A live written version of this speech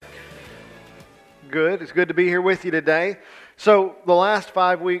good. It's good to be here with you today. So the last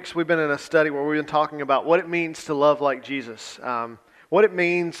 5 weeks we've been in a study where we've been talking about what it means to love like Jesus. What it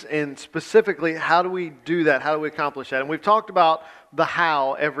means, and specifically how do we do that? How do we accomplish that? And we've talked about the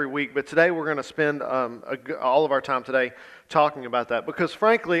how every week, but today we're going to spend all of our time today talking about that, because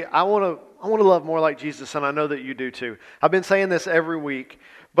frankly I want to love more like Jesus, and I know that you do too. I've been saying this every week,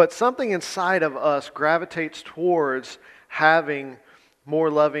 but something inside of us gravitates towards having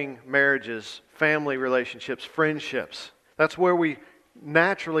more loving marriages, family relationships, friendships. That's where we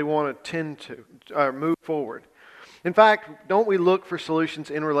naturally want to tend to move forward. In fact, don't we look for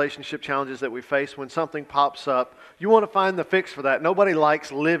solutions in relationship challenges that we face when something pops up? You want to find the fix for that. Nobody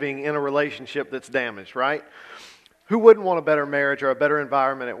likes living in a relationship that's damaged, right? Who wouldn't want a better marriage or a better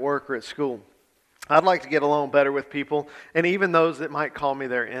environment at work or at school? I'd like to get along better with people, and even those that might call me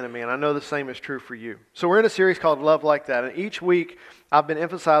their enemy, and I know the same is true for you. So we're in a series called Love Like That, and each week I've been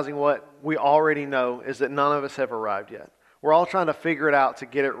emphasizing what we already know is that none of us have arrived yet. We're all trying to figure it out to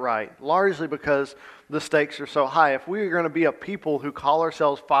get it right, largely because the stakes are so high. If we're going to be a people who call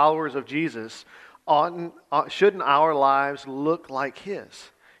ourselves followers of Jesus, shouldn't our lives look like His?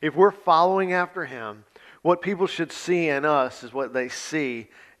 If we're following after Him, what people should see in us is what they see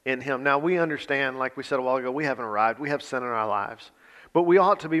in Him. Now, we understand, like we said a while ago, we haven't arrived. We have sin in our lives. But we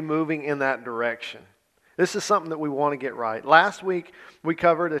ought to be moving in that direction. This is something that we want to get right. Last week, we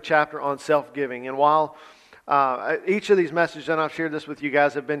covered a chapter on self-giving. And while each of these messages, and I've shared this with you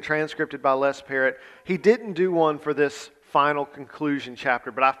guys, have been transcribed by Les Parrott, he didn't do one for this final conclusion chapter,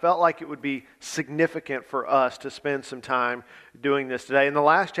 but I felt like it would be significant for us to spend some time doing this today. And the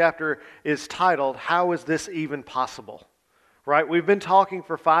last chapter is titled, How Is This Even Possible? Right? We've been talking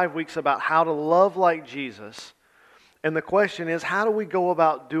for 5 weeks about how to love like Jesus. And the question is, how do we go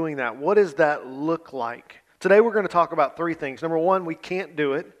about doing that? What does that look like? Today we're going to talk about 3 things. Number 1, we can't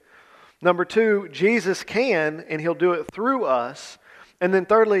do it. Number 2, Jesus can, and He'll do it through us. And then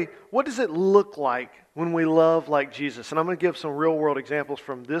thirdly, what does it look like when we love like Jesus? And I'm going to give some real world examples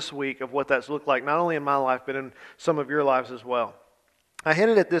from this week of what that's looked like, not only in my life, but in some of your lives as well. I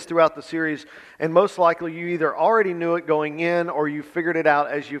hinted at this throughout the series, and most likely you either already knew it going in or you figured it out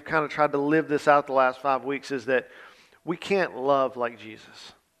as you've kind of tried to live this out the last 5 weeks, is that we can't love like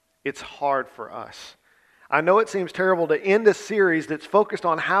Jesus. It's hard for us. I know it seems terrible to end a series that's focused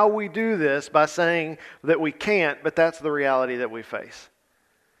on how we do this by saying that we can't, but that's the reality that we face.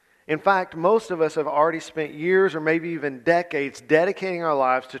 In fact, most of us have already spent years or maybe even decades dedicating our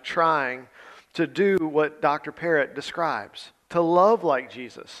lives to trying to do what Dr. Parrott describes, to love like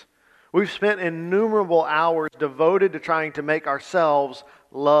Jesus. We've spent innumerable hours devoted to trying to make ourselves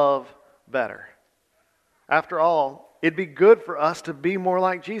love better. After all, it'd be good for us to be more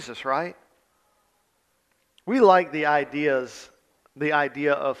like Jesus, right? We like the idea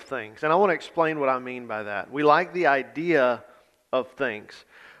of things. And I want to explain what I mean by that. We like the idea of things.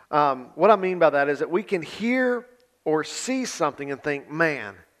 What I mean by that is that we can hear or see something and think,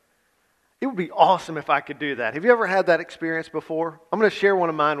 man, it would be awesome if I could do that. Have you ever had that experience before? I'm going to share one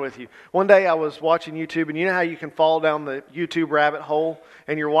of mine with you. One day I was watching YouTube, and you know how you can fall down the YouTube rabbit hole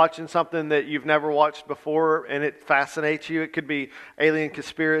and you're watching something that you've never watched before and it fascinates you? It could be alien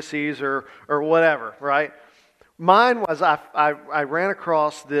conspiracies or whatever, right? Mine was I ran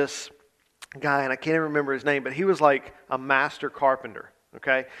across this guy, and I can't even remember his name, but he was like a master carpenter,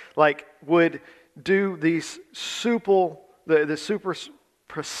 okay? Like would do these super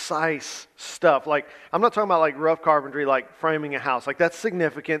precise stuff. Like, I'm not talking about like rough carpentry, like framing a house. Like, that's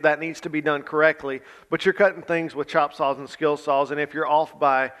significant. That needs to be done correctly. But you're cutting things with chop saws and skill saws, and if you're off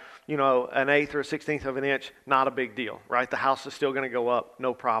by, an 1/8 or a 1/16 of an inch, not a big deal, right? The house is still going to go up,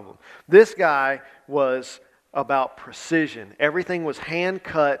 no problem. This guy was about precision. Everything was hand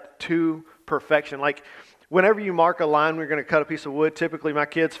cut to perfection. Like, whenever you mark a line, we're going to cut a piece of wood. Typically, my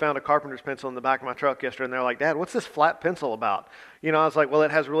kids found a carpenter's pencil in the back of my truck yesterday, and they're like, Dad, what's this flat pencil about? I was like, well,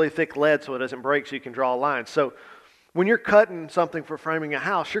 it has really thick lead so it doesn't break, so you can draw a line. So when you're cutting something for framing a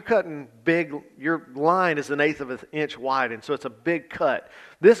house, you're cutting big. Your line is 1/8 of an inch wide, and so it's a big cut.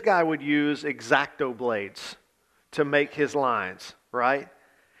 This guy would use X-Acto blades to make his lines, right?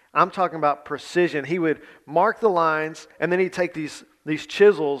 I'm talking about precision. He would mark the lines, and then he'd take these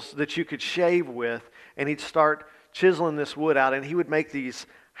chisels that you could shave with, and he'd start chiseling this wood out, and he would make these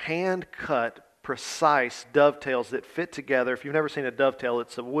hand-cut, precise dovetails that fit together. If you've never seen a dovetail,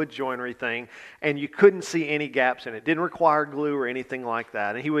 it's a wood joinery thing, and you couldn't see any gaps in it. It didn't require glue or anything like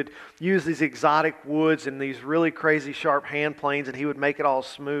that. And he would use these exotic woods and these really crazy sharp hand planes, and he would make it all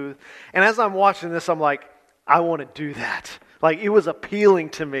smooth. And as I'm watching this, I'm like, I want to do that. Like, it was appealing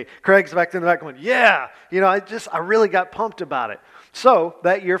to me. Craig's back in the back going, yeah. I really got pumped about it. So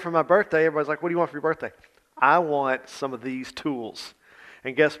that year for my birthday, everybody's like, what do you want for your birthday? I want some of these tools.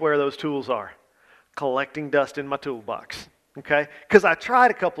 And guess where those tools are? Collecting dust in my toolbox. Okay? Because I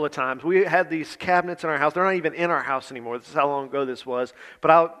tried a couple of times. We had these cabinets in our house. They're not even in our house anymore. This is how long ago this was.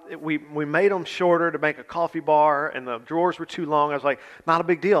 But we made them shorter to make a coffee bar, and the drawers were too long. I was like, not a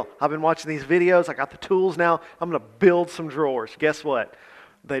big deal. I've been watching these videos. I got the tools now. I'm going to build some drawers. Guess what?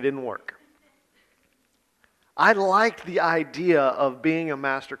 They didn't work. I liked the idea of being a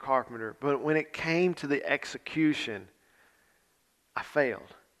master carpenter, but when it came to the execution, I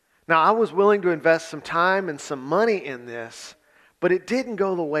failed. Now, I was willing to invest some time and some money in this, but it didn't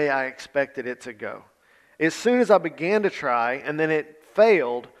go the way I expected it to go. As soon as I began to try and then it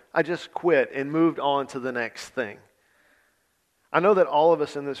failed, I just quit and moved on to the next thing. I know that all of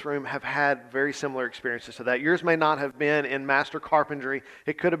us in this room have had very similar experiences to that. Yours may not have been in master carpentry.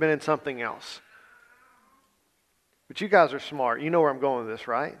 It could have been in something else. But you guys are smart. You know where I'm going with this,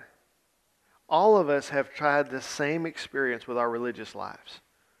 right? All of us have tried the same experience with our religious lives,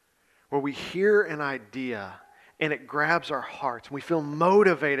 where we hear an idea and it grabs our hearts. We feel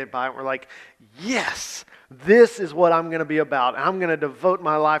motivated by it. We're like, yes, this is what I'm going to be about. I'm going to devote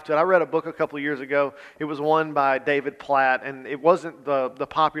my life to it. I read a book a couple of years ago. It was one by David Platt, and it wasn't the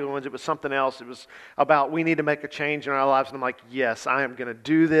popular ones. It was something else. It was about we need to make a change in our lives. And I'm like, yes, I am going to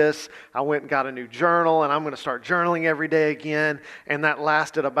do this. I went and got a new journal, and I'm going to start journaling every day again. And that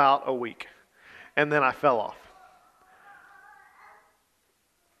lasted about a week. And then I fell off.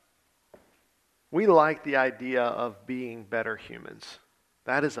 We like the idea of being better humans.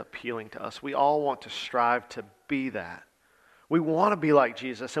 That is appealing to us. We all want to strive to be that. We want to be like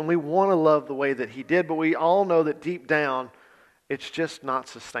Jesus, and we want to love the way that He did, but we all know that deep down, it's just not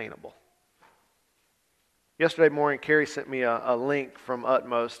sustainable. Yesterday morning, Kerry sent me a link from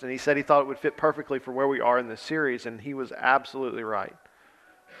Utmost, and he said he thought it would fit perfectly for where we are in this series, and he was absolutely right.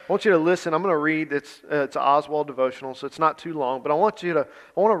 I want you to listen. I'm going to read. It's an Oswald devotional, so it's not too long. But I want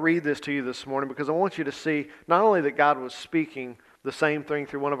to read this to you this morning because I want you to see not only that God was speaking the same thing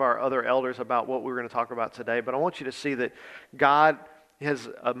through one of our other elders about what we were going to talk about today, but I want you to see that God has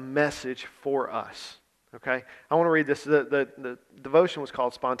a message for us. Okay? I want to read this. The devotion was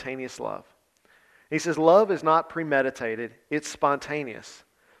called Spontaneous Love. He says, love is not premeditated. It's spontaneous.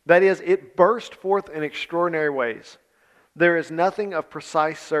 That is, it burst forth in extraordinary ways. There is nothing of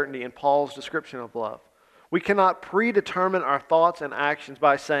precise certainty in Paul's description of love. We cannot predetermine our thoughts and actions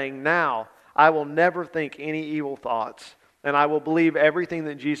by saying, now, I will never think any evil thoughts, and I will believe everything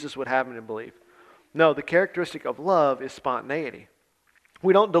that Jesus would have me to believe. No, the characteristic of love is spontaneity.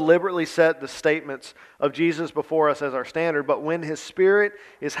 We don't deliberately set the statements of Jesus before us as our standard, but when His Spirit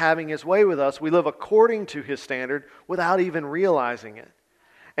is having His way with us, we live according to His standard without even realizing it.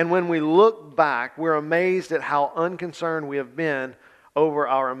 And when we look back, we're amazed at how unconcerned we have been over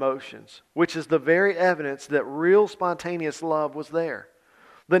our emotions, which is the very evidence that real spontaneous love was there.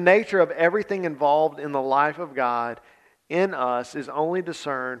 The nature of everything involved in the life of God in us is only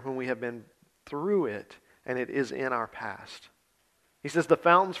discerned when we have been through it and it is in our past. He says the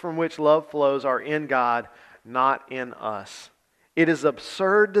fountains from which love flows are in God, not in us. It is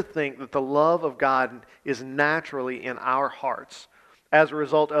absurd to think that the love of God is naturally in our hearts as a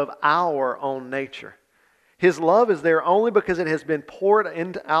result of our own nature. His love is there only because it has been poured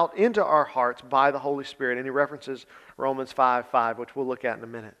out into our hearts by the Holy Spirit. And he references Romans 5:5, which we'll look at in a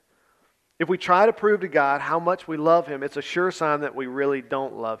minute. If we try to prove to God how much we love Him, it's a sure sign that we really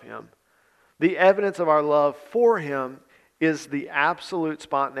don't love Him. The evidence of our love for Him is the absolute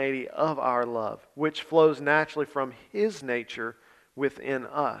spontaneity of our love, which flows naturally from His nature within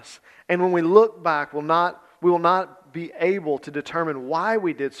us. And when we look back, we will not be able to determine why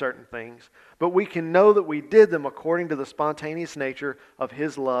we did certain things, but we can know that we did them according to the spontaneous nature of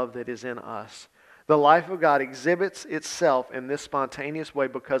His love that is in us. The life of God exhibits itself in this spontaneous way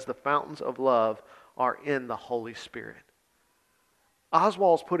because the fountains of love are in the Holy Spirit.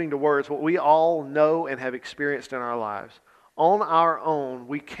 Oswald's putting to words what we all know and have experienced in our lives. On our own,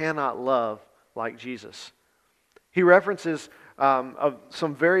 we cannot love like Jesus. He references of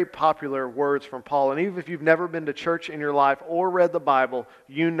some very popular words from Paul. And even if you've never been to church in your life or read the Bible,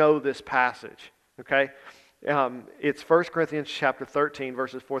 you know this passage. Okay? It's 1 Corinthians chapter 13,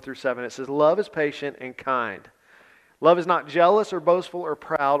 verses 4 through 7. It says, love is patient and kind. Love is not jealous or boastful or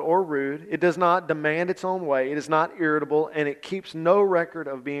proud or rude. It does not demand its own way. It is not irritable, and it keeps no record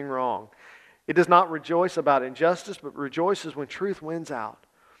of being wrong. It does not rejoice about injustice, but rejoices when truth wins out.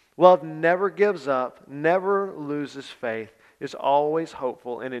 Love never gives up, never loses faith, is always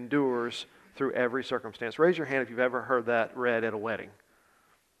hopeful, and endures through every circumstance. Raise your hand if you've ever heard that read at a wedding.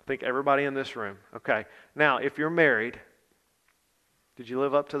 I think everybody in this room. Okay. Now, if you're married, Did you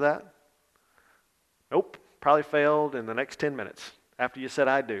live up to that? Nope. Probably failed in the next 10 minutes after you said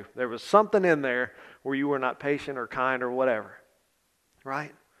I do. There was something in there where you were not patient or kind or whatever.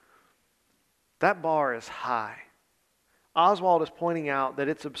 Right? That bar is high. Oswald is pointing out that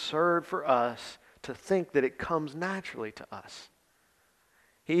it's absurd for us to think that it comes naturally to us.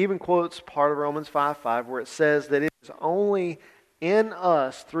 He even quotes part of Romans 5:5 where it says that it is only in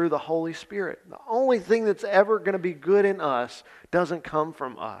us through the Holy Spirit. The only thing that's ever going to be good in us doesn't come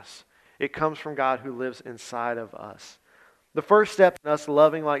from us. It comes from God who lives inside of us. The first step in us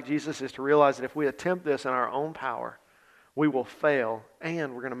loving like Jesus is to realize that if we attempt this in our own power, we will fail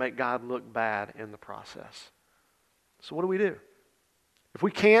and we're going to make God look bad in the process. So what do? If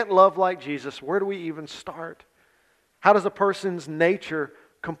we can't love like Jesus, where do we even start? How does a person's nature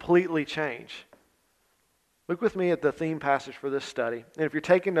completely change? Look with me at the theme passage for this study. And if you're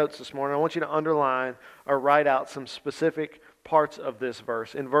taking notes this morning, I want you to underline or write out some specific parts of this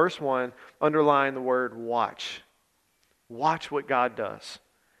verse. In verse 1, underline the word watch. Watch what God does.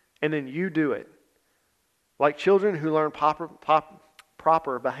 And then you do it. Like children who learn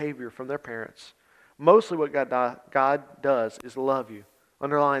proper behavior from their parents. Mostly what God does is love you.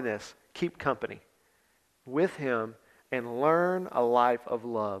 Underline this. Keep company with Him and learn a life of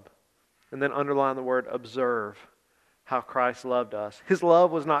love. And then underline the word observe, how Christ loved us. His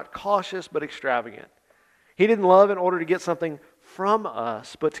love was not cautious but extravagant. He didn't love in order to get something from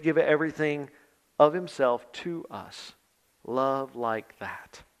us, but to give everything of Himself to us. Love like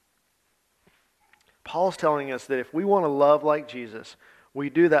that. Paul's telling us that if we want to love like Jesus, we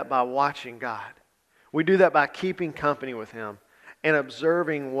do that by watching God. We do that by keeping company with Him and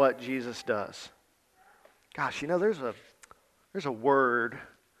observing what Jesus does. Gosh, there's a word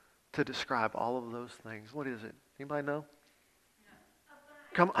to describe all of those things. What is it? Anybody know?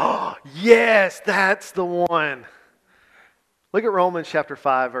 Come on. Oh, yes, that's the one. Look at Romans chapter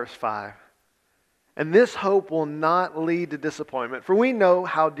 5, verse 5. And this hope will not lead to disappointment, for we know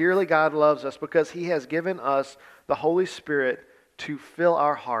how dearly God loves us because He has given us the Holy Spirit to fill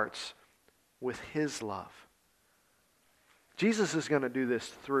our hearts with His love. Jesus is going to do this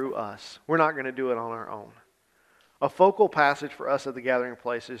through us. We're not going to do it on our own. A focal passage for us at the Gathering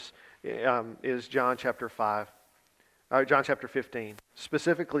Places is John chapter 15.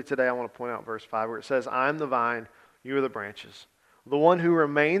 Specifically today, I want to point out verse 5 where it says, I am the vine, you are the branches. The one who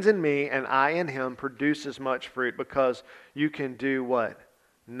remains in me and I in him produces much fruit because you can do what?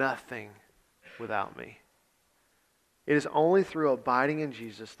 Nothing without me. It is only through abiding in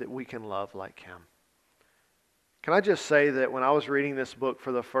Jesus that we can love like Him. Can I just say that when I was reading this book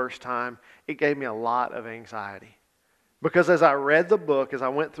for the first time, it gave me a lot of anxiety. Because as I read the book, as I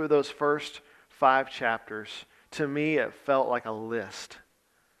went through those first 5 chapters, to me it felt like a list.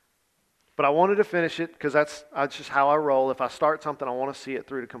 But I wanted to finish it because that's just how I roll. If I start something, I want to see it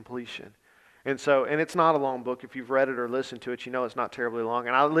through to completion. And it's not a long book. If you've read it or listened to it, you know it's not terribly long.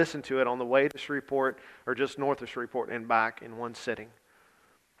 And I listened to it on the way to Shreveport or just north of Shreveport and back in one sitting.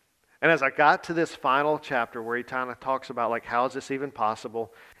 And as I got to this final chapter where he kind of talks about like how is this even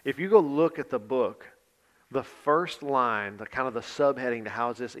possible, if you go look at the book, the first line, the kind of the subheading to how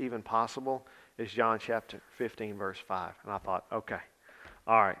is this even possible is John chapter 15 verse 5. And I thought, okay,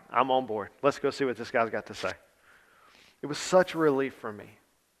 all right, I'm on board. Let's go see what this guy's got to say. It was such a relief for me.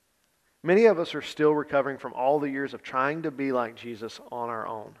 Many of us are still recovering from all the years of trying to be like Jesus on our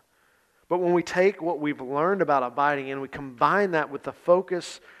own. But when we take what we've learned about abiding and we combine that with the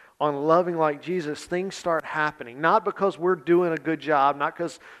focus on loving like Jesus, things start happening. Not because we're doing a good job, not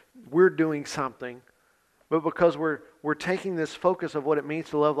because we're doing something, but because we're taking this focus of what it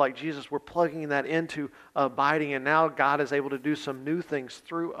means to love like Jesus, we're plugging that into abiding, and now God is able to do some new things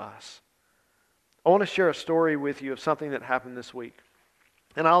through us. I want to share a story with you of something that happened this week.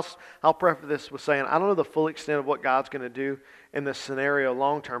 And I'll preface this with saying I don't know the full extent of what God's going to do in this scenario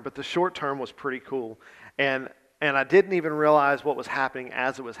long term, but the short term was pretty cool. And I didn't even realize what was happening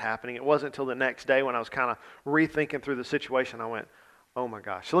as it was happening. It wasn't until the next day when I was kind of rethinking through the situation, I went, oh my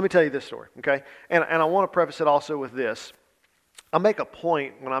gosh. So let me tell you this story, okay? And I want to preface it also with this. I make a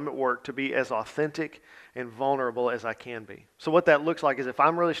point when I'm at work to be as authentic and vulnerable as I can be. So what that looks like is if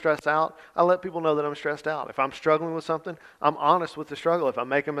I'm really stressed out, I let people know that I'm stressed out. If I'm struggling with something, I'm honest with the struggle. If I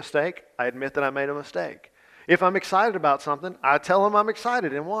make a mistake, I admit that I made a mistake. If I'm excited about something, I tell them I'm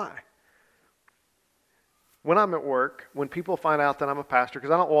excited and why. When I'm at work, when people find out that I'm a pastor,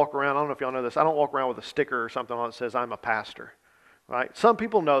 because I don't walk around, I don't know if y'all know this, I don't walk around with a sticker or something on it that says I'm a pastor. Right? Some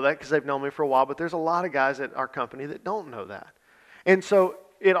people know that because they've known me for a while, but there's a lot of guys at our company that don't know that. And so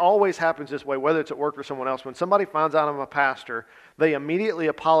it always happens this way, whether it's at work or someone else. When somebody finds out I'm a pastor, they immediately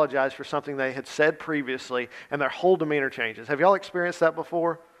apologize for something they had said previously, and their whole demeanor changes. Have y'all experienced that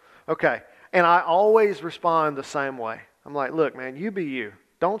before? Okay. And I always respond the same way. I'm like, look, man, you be you.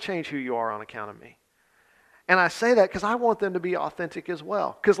 Don't change who you are on account of me. And I say that because I want them to be authentic as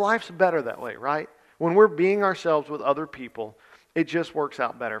well. Because life's better that way, right? When we're being ourselves with other people, it just works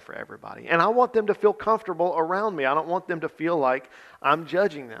out better for everybody. And I want them to feel comfortable around me. I don't want them to feel like I'm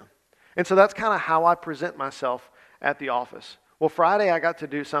judging them. And so that's kind of how I present myself at the office. Well, Friday I got to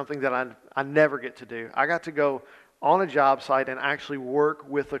do something that I never get to do. I got to go on a job site and actually work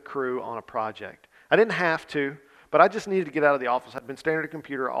with a crew on a project. I didn't have to, but I just needed to get out of the office. I'd been staring at a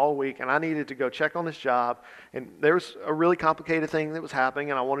computer all week, and I needed to go check on this job. And there was a really complicated thing that was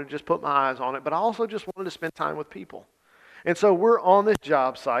happening, and I wanted to just put my eyes on it, but I also just wanted to spend time with people. And so we're on this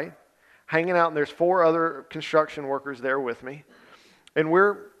job site, hanging out, and there's 4 other construction workers there with me. And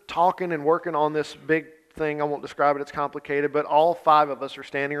we're talking and working on this big thing. I won't describe it, it's complicated, but all 5 of us are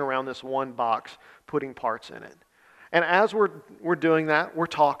standing around this one box putting parts in it. And as we're doing that, we're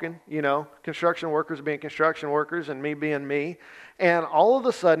talking, construction workers being construction workers and me being me. And all of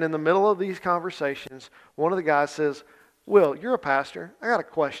a sudden, in the middle of these conversations, one of the guys says, Will, you're a pastor. I got a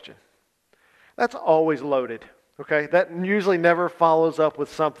question. That's always loaded, okay? That usually never follows up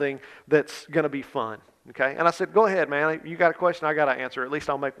with something that's going to be fun, okay? And I said, go ahead, man. You got a question, I got to answer. At least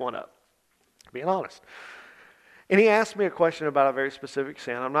I'll make one up. Being honest. And he asked me a question about a very specific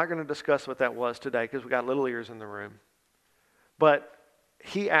sin. I'm not going to discuss what that was today because we got little ears in the room. But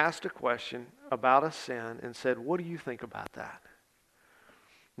he asked a question about a sin and said, what do you think about that?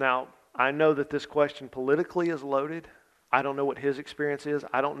 Now, I know that this question politically is loaded. I don't know what his experience is.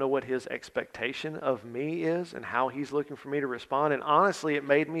 I don't know what his expectation of me is and how he's looking for me to respond. And honestly, it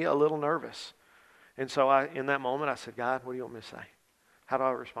made me a little nervous. And so in that moment, I said, God, what do you want me to say? How do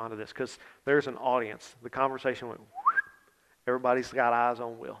I respond to this? Because there's an audience. The conversation went, whoosh. Everybody's got eyes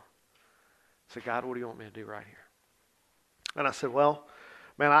on Will. I said, God, what do you want me to do right here? And I said, well,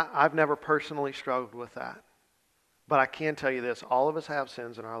 man, I've never personally struggled with that. But I can tell you this, all of us have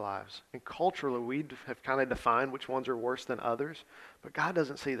sins in our lives. And culturally, we have kind of defined which ones are worse than others. But God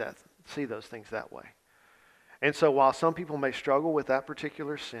doesn't see those things that way. And so while some people may struggle with that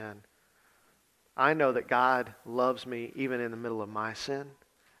particular sin, I know that God loves me even in the middle of my sin,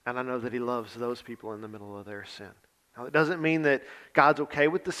 and I know that He loves those people in the middle of their sin. Now, it doesn't mean that God's okay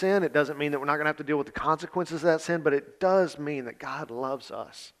with the sin. It doesn't mean that we're not going to have to deal with the consequences of that sin, but it does mean that God loves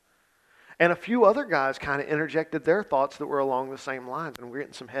us. And a few other guys kind of interjected their thoughts that were along the same lines, and we're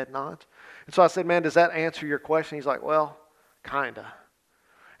getting some head nods. And so I said, man, does that answer your question? He's like, well, kind of.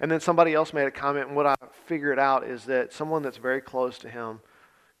 And then somebody else made a comment, and what I figured out is that someone that's very close to him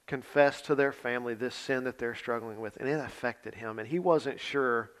confessed to their family this sin that they're struggling with, and it affected him, and he wasn't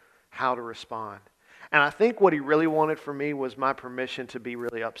sure how to respond. And I think what he really wanted from me was my permission to be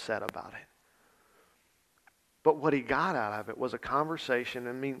really upset about it. But what he got out of it was a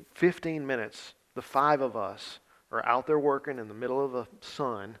conversation. 15 minutes, the 5 of us are out there working in the middle of the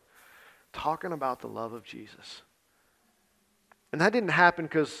sun, talking about the love of Jesus. And that didn't happen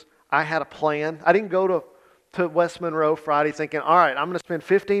because I had a plan. I didn't go to West Monroe Friday thinking, all right, I'm going to spend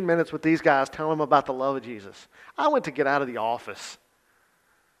 15 minutes with these guys telling them about the love of Jesus. I went to get out of the office.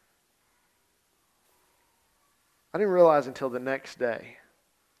 I didn't realize until the next day.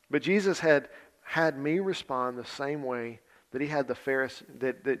 But Jesus had me respond the same way that he had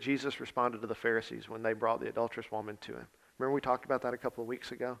that Jesus responded to the Pharisees when they brought the adulterous woman to him. Remember we talked about that a couple of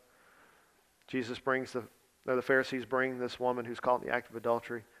weeks ago? The Pharisees bring this woman who's caught in the act of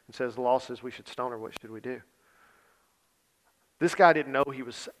adultery and says, the law says we should stone her. What should we do? This guy didn't know he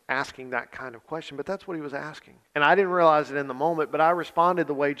was asking that kind of question, but that's what he was asking. And I didn't realize it in the moment, but I responded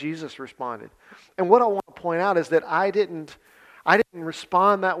the way Jesus responded. And what I want to point out is that I didn't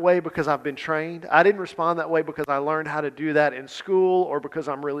respond that way because I've been trained. I didn't respond that way because I learned how to do that in school or because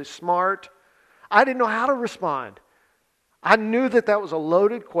I'm really smart. I didn't know how to respond. I knew that was a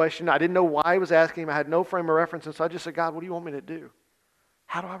loaded question. I didn't know why he was asking him. I had no frame of reference, and so I just said, God, what do you want me to do?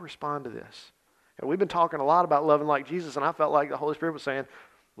 How do I respond to this? And we've been talking a lot about loving like Jesus, and I felt like the Holy Spirit was saying,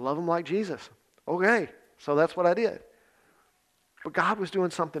 love him like Jesus. Okay, so that's what I did. But God was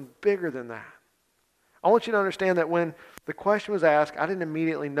doing something bigger than that. I want you to understand that when the question was asked, I didn't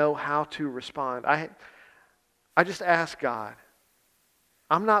immediately know how to respond. I just asked God.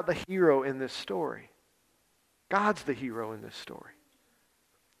 I'm not the hero in this story. God's the hero in this story.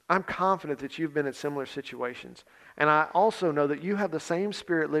 I'm confident that you've been in similar situations. And I also know that you have the same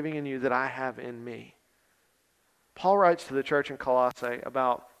Spirit living in you that I have in me. Paul writes to the church in Colossae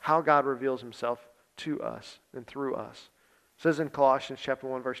about how God reveals himself to us and through us. It says in Colossians chapter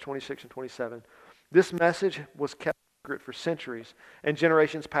 1, verse 26 and 27, this message was kept secret for centuries and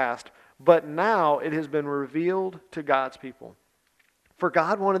generations past, but now it has been revealed to God's people. For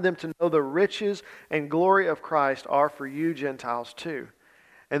God wanted them to know the riches and glory of Christ are for you Gentiles too.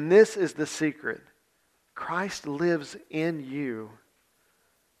 And this is the secret. Christ lives in you.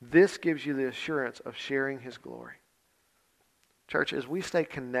 This gives you the assurance of sharing His glory. Church, as we stay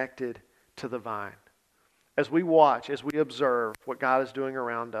connected to the vine, as we watch, as we observe what God is doing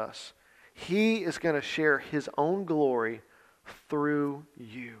around us, He is going to share His own glory through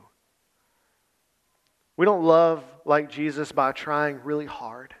you. We don't love like Jesus by trying really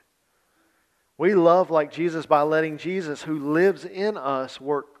hard. We love like Jesus by letting Jesus, who lives in us,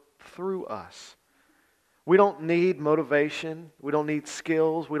 work through us. We don't need motivation. We don't need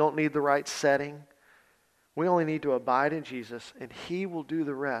skills. We don't need the right setting. We only need to abide in Jesus, and He will do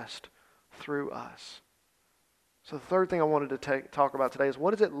the rest through us. So the third thing I wanted to talk about today is, what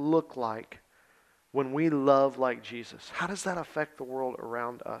does it look like when we love like Jesus? How does that affect the world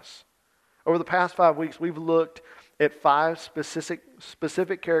around us? Over the past 5 weeks, we've looked at 5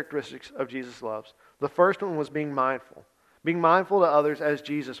 specific characteristics of Jesus' loves. The first one was being mindful. Being mindful to others as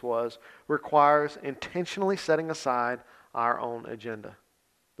Jesus was requires intentionally setting aside our own agenda.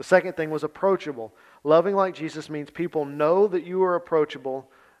 The second thing was approachable. Loving like Jesus means people know that you are approachable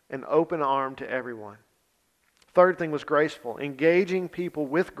and open-armed to everyone. Third thing was graceful. Engaging people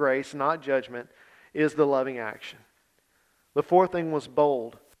with grace, not judgment, is the loving action. The fourth thing was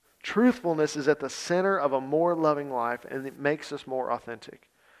bold. Truthfulness is at the center of a more loving life, and it makes us more authentic.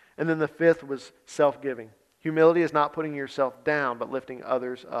 And then the fifth was self-giving. Humility is not putting yourself down, but lifting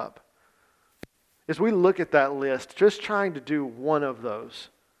others up. As we look at that list, just trying to do one of those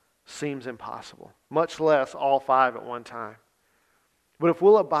seems impossible, much less all 5 at one time. But if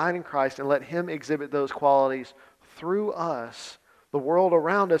we'll abide in Christ and let Him exhibit those qualities through us, the world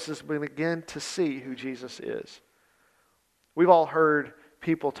around us is going to begin to see who Jesus is. We've all heard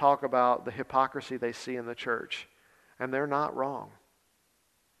people talk about the hypocrisy they see in the church, and they're not wrong.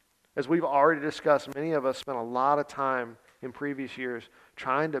 As we've already discussed, many of us spent a lot of time in previous years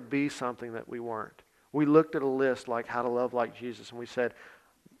trying to be something that we weren't. We looked at a list like how to love like Jesus, and we said,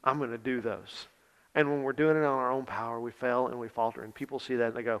 I'm going to do those. And when we're doing it on our own power, we fail and we falter, and people see that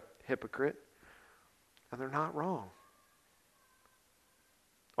and they go, hypocrite. And they're not wrong.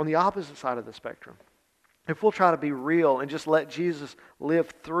 On the opposite side of the spectrum, if we'll try to be real and just let Jesus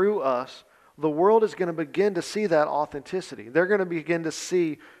live through us, the world is going to begin to see that authenticity. They're going to begin to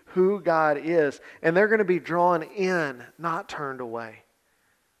see who God is, and they're going to be drawn in, not turned away.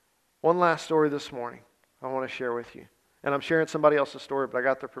 One last story this morning I want to share with you. And I'm sharing somebody else's story, but I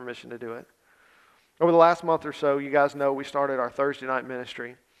got their permission to do it. Over the last month or so, you guys know we started our Thursday night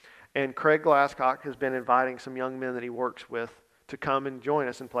ministry, and Craig Glasscock has been inviting some young men that he works with to come and join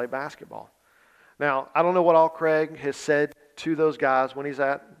us and play basketball. Now, I don't know what all Craig has said to those guys when he's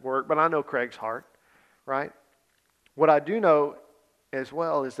at work, but I know Craig's heart, right? What I do know as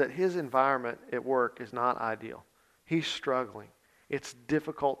well is that his environment at work is not ideal. He's struggling. It's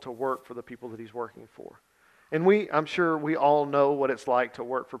difficult to work for the people that he's working for. And I'm sure we all know what it's like to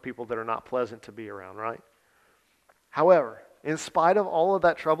work for people that are not pleasant to be around, right? However, in spite of all of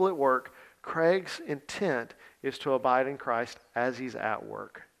that trouble at work, Craig's intent is to abide in Christ as he's at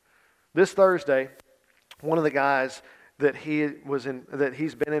work. This Thursday, one of the guys that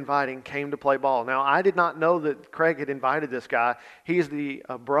he's been inviting came to play ball. Now, I did not know that Craig had invited this guy. He's the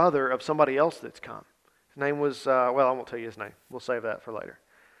brother of somebody else that's come. His name was, I won't tell you his name. We'll save that for later.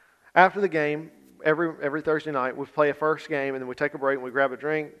 After the game, every Thursday night, we play a first game, and then we take a break, and we grab a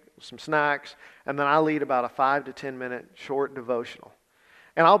drink, some snacks, and then I lead about a 5 to 10 minute short devotional.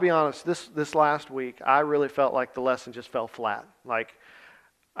 And I'll be honest, this last week, I really felt like the lesson just fell flat. Like,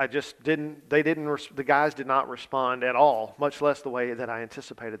 the guys did not respond at all, much less the way that I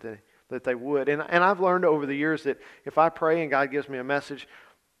anticipated that they would. And I've learned over the years that if I pray and God gives me a message,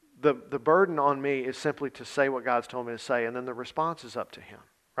 the burden on me is simply to say what God's told me to say, and then the response is up to Him.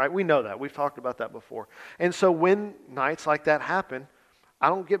 Right? We know that. We've talked about that before. And so when nights like that happen, I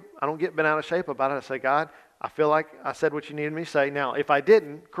don't get bent out of shape about it. I say, God, I feel like I said what you needed me to say. Now, if I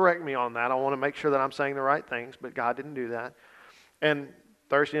didn't, correct me on that. I want to make sure that I'm saying the right things, but God didn't do that. And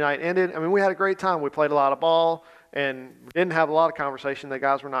Thursday night ended. I mean, we had a great time. We played a lot of ball and didn't have a lot of conversation. The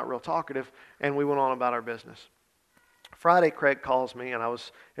guys were not real talkative, and we went on about our business. Friday, Craig calls me, and I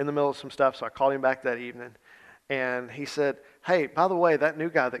was in the middle of some stuff, so I called him back that evening. And he said, hey, by the way, that new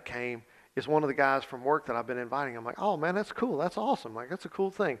guy that came is one of the guys from work that I've been inviting. I'm like, oh, man, that's cool. That's awesome. Like, that's a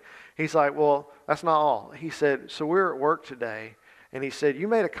cool thing. He's like, well, that's not all. He said, so we're at work today, And he said, you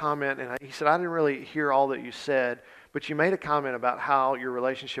made a comment, and he said, I didn't really hear all that you said, but you made a comment about how your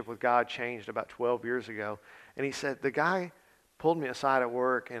relationship with God changed about 12 years ago. And he said, the guy pulled me aside at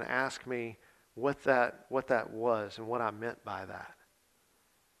work and asked me what that was and what I meant by that.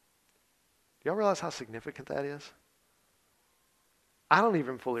 Do y'all realize how significant that is? I don't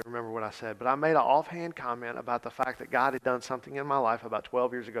even fully remember what I said, but I made an offhand comment about the fact that God had done something in my life about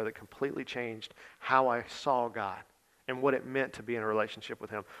 12 years ago that completely changed how I saw God and what it meant to be in a relationship with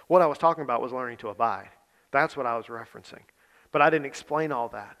Him. What I was talking about was learning to abide. That's what I was referencing. But I didn't explain all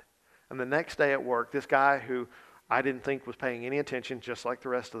that. And the next day at work, this guy who I didn't think was paying any attention, just like the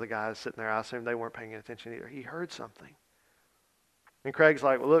rest of the guys sitting there, I assumed they weren't paying attention either. He heard something. And Craig's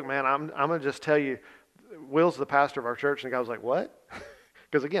like, well, look, man, I'm going to just tell you, Will's the pastor of our church. And the guy was like, what?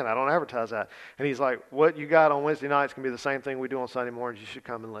 Because again, I don't advertise that. And he's like, what you got on Wednesday nights can be the same thing we do on Sunday mornings. You should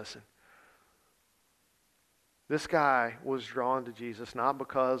come and listen. This guy was drawn to Jesus not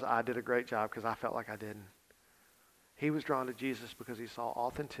because I did a great job, because I felt like I didn't. He was drawn to Jesus because he saw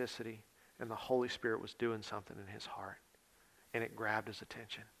authenticity and the Holy Spirit was doing something in his heart. And it grabbed his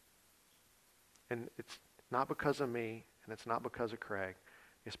attention. And it's not because of me, and it's not because of Craig.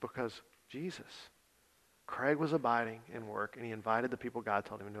 It's because Jesus. Craig was abiding in work, and he invited the people God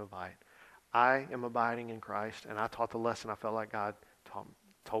told him to invite. I am abiding in Christ, and I taught the lesson I felt like God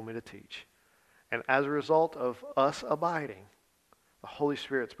told me to teach. And as a result of us abiding, the Holy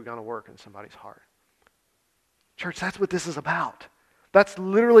Spirit's begun to work in somebody's heart. Church, that's what this is about. That's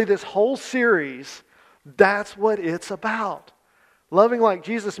literally this whole series. That's what it's about. Loving like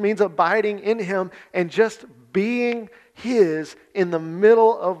Jesus means abiding in Him and just being His in the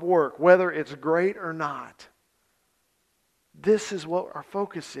middle of work, whether it's great or not. This is what our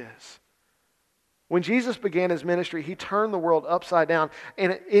focus is. When Jesus began His ministry, He turned the world upside down.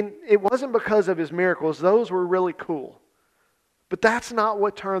 And it wasn't because of His miracles. Those were really cool. But that's not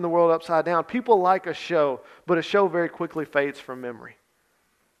what turned the world upside down. People like a show, but a show very quickly fades from memory.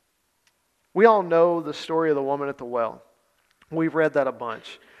 We all know the story of the woman at the well. We've read that a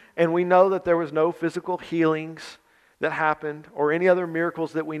bunch. And we know that there was no physical healings that happened or any other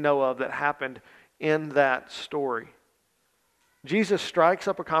miracles that we know of that happened in that story. Jesus strikes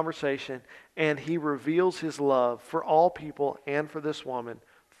up a conversation and He reveals His love for all people and for this woman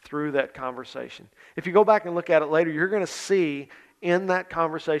through that conversation. If you go back and look at it later, you're going to see in that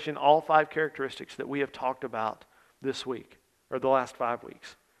conversation all 5 characteristics that we have talked about this week or the last 5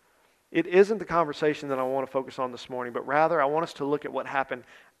 weeks. It isn't the conversation that I want to focus on this morning, but rather I want us to look at what happened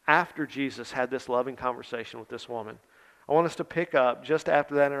after Jesus had this loving conversation with this woman. I want us to pick up just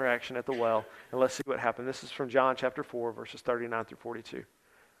after that interaction at the well, and let's see what happened. This is from John chapter 4, verses 39 through 42.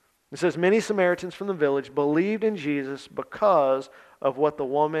 It says, many Samaritans from the village believed in Jesus because of what the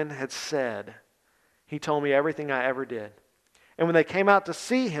woman had said. He told me everything I ever did. And when they came out to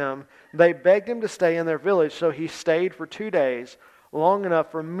see Him, they begged Him to stay in their village, so He stayed for 2 days, long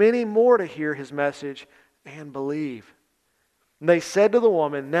enough for many more to hear His message and believe. And they said to the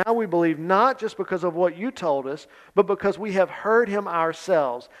woman, now we believe not just because of what you told us, but because we have heard Him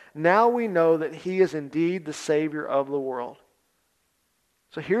ourselves. Now we know that He is indeed the Savior of the world.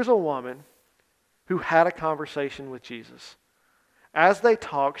 So here's a woman who had a conversation with Jesus. As they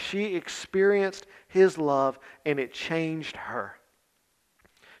talked, she experienced His love and it changed her.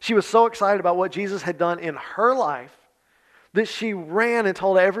 She was so excited about what Jesus had done in her life that she ran and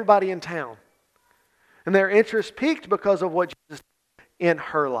told everybody in town. And their interest piqued because of what Jesus did in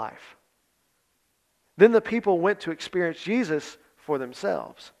her life. Then the people went to experience Jesus for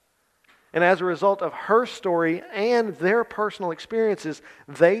themselves. And as a result of her story and their personal experiences,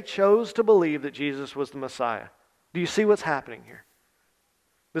 they chose to believe that Jesus was the Messiah. Do you see what's happening here?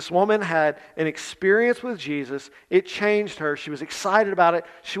 This woman had an experience with Jesus. It changed her. She was excited about it.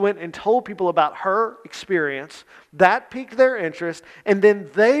 She went and told people about her experience. That piqued their interest. And then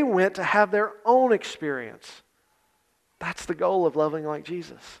they went to have their own experience. That's the goal of loving like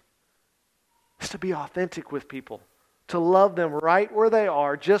Jesus. It's to be authentic with people. To love them right where they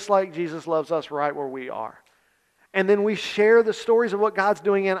are, just like Jesus loves us right where we are. And then we share the stories of what God's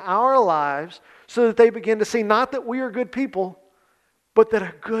doing in our lives so that they begin to see not that we are good people, but that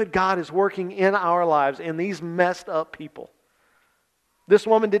a good God is working in our lives, in these messed up people. This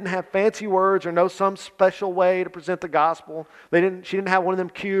woman didn't have fancy words or know some special way to present the gospel. She didn't have one of them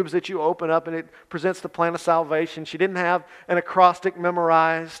cubes that you open up and it presents the plan of salvation. She didn't have an acrostic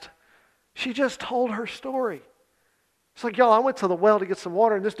memorized. She just told her story. It's like, y'all, I went to the well to get some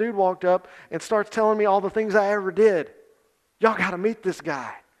water and this dude walked up and starts telling me all the things I ever did. Y'all got to meet this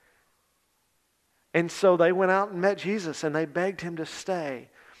guy. And so they went out and met Jesus and they begged Him to stay.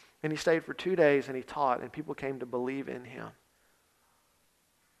 And He stayed for 2 days and He taught and people came to believe in Him.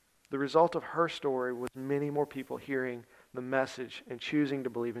 The result of her story was many more people hearing the message and choosing to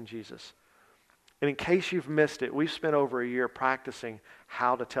believe in Jesus. And in case you've missed it, we've spent over a year practicing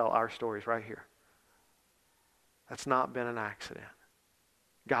how to tell our stories right here. That's not been an accident.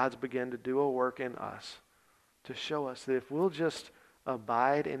 God's begun to do a work in us to show us that if we'll just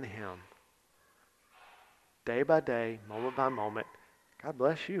abide in Him, day by day, moment by moment, God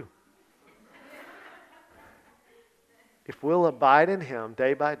bless you. If we'll abide in Him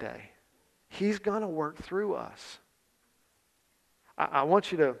day by day, He's going to work through us. I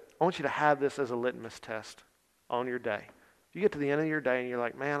want you to have this as a litmus test on your day. If you get to the end of your day and you're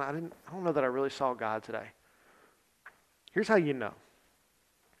like, man, I don't know that I really saw God today. Here's how you know.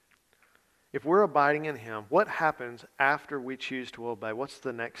 If we're abiding in Him, what happens after we choose to obey? What's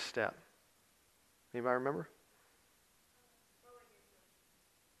the next step? Anybody remember?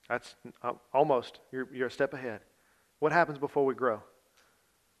 That's almost. You're a step ahead. What happens before we grow?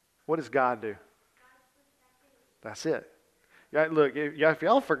 What does God do? That's it. Yeah, look, if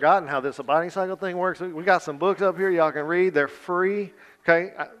y'all have forgotten how this abiding cycle thing works, we got some books up here y'all can read. They're free.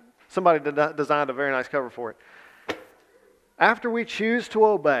 Okay, somebody designed a very nice cover for it. After we choose to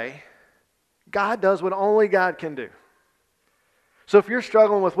obey, God does what only God can do. So if you're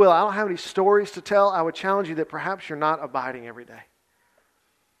struggling with, I don't have any stories to tell, I would challenge you that perhaps you're not abiding every day.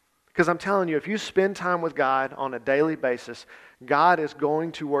 Because I'm telling you, if you spend time with God on a daily basis, God is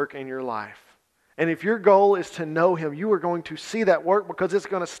going to work in your life. And if your goal is to know Him, you are going to see that work because it's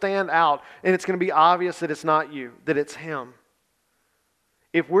going to stand out and it's going to be obvious that it's not you, that it's Him.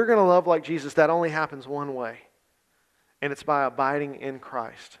 If we're going to love like Jesus, that only happens one way, and it's by abiding in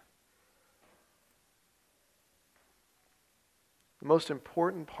Christ. The most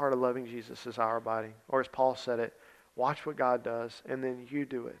important part of loving Jesus is our abiding. Or as Paul said it, watch what God does and then you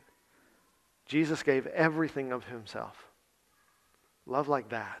do it. Jesus gave everything of Himself. Love like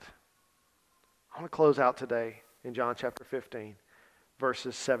that. I want to close out today in John chapter 15,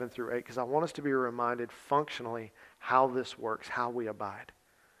 verses 7 through 8, because I want us to be reminded functionally how this works, how we abide.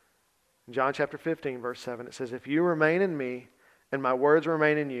 In John chapter 15, verse 7, it says, "If you remain in me and my words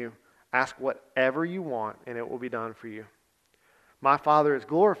remain in you, ask whatever you want and it will be done for you. My Father is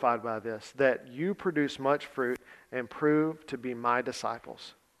glorified by this, that you produce much fruit and prove to be my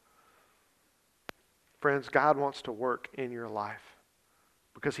disciples." Friends, God wants to work in your life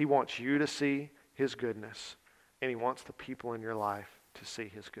because He wants you to see His goodness, and He wants the people in your life to see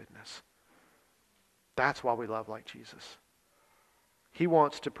His goodness. That's why we love like Jesus. He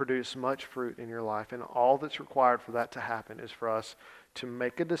wants to produce much fruit in your life, and all that's required for that to happen is for us to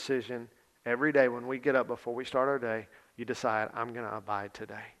make a decision every day when we get up before we start our day. You decide, I'm going to abide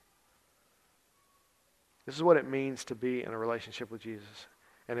today. This is what it means to be in a relationship with Jesus.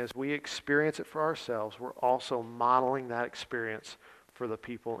 And as we experience it for ourselves, we're also modeling that experience for the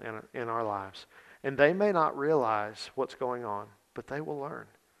people in our lives. And they may not realize what's going on, but they will learn.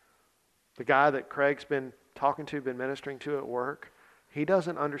 The guy that Craig's been talking to, been ministering to at work, he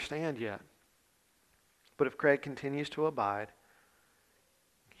doesn't understand yet. But if Craig continues to abide,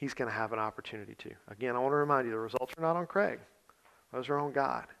 he's going to have an opportunity to. Again, I want to remind you, the results are not on Craig. Those are on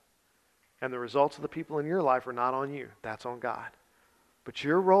God. And the results of the people in your life are not on you. That's on God. But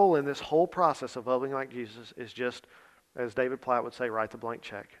your role in this whole process of loving like Jesus is just, as David Platt would say, write the blank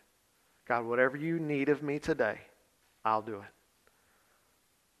check. God, whatever you need of me today, I'll do it.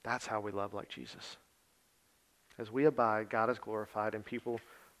 That's how we love like Jesus. As we abide, God is glorified and people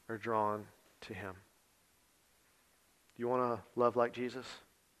are drawn to Him. Do you want to love like Jesus?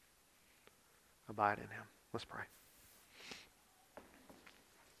 Abide in Him. Let's pray.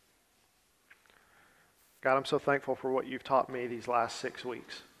 God, I'm so thankful for what you've taught me these last 6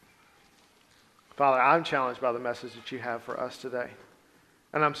 weeks. Father, I'm challenged by the message that you have for us today.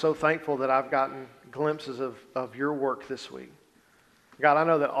 And I'm so thankful that I've gotten glimpses of your work this week. God, I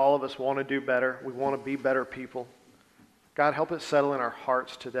know that all of us want to do better. We want to be better people. God, help it settle in our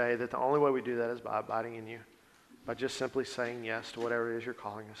hearts today that the only way we do that is by abiding in you, by just simply saying yes to whatever it is you're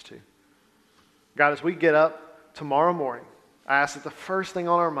calling us to. God, as we get up tomorrow morning, I ask that the first thing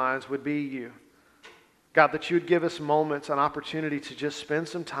on our minds would be you. God, that you would give us moments, an opportunity to just spend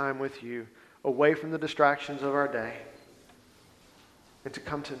some time with you, away from the distractions of our day, and to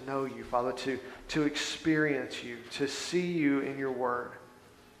come to know you, Father, to experience you, to see you in your word.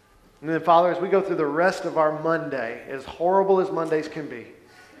 And then, Father, as we go through the rest of our Monday, as horrible as Mondays can be,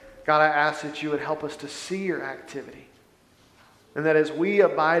 God, I ask that you would help us to see your activity. And that as we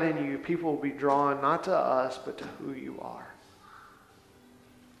abide in you, people will be drawn not to us, but to who you are.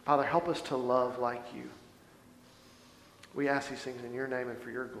 Father, help us to love like you. We ask these things in your name and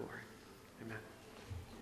for your glory. Amen.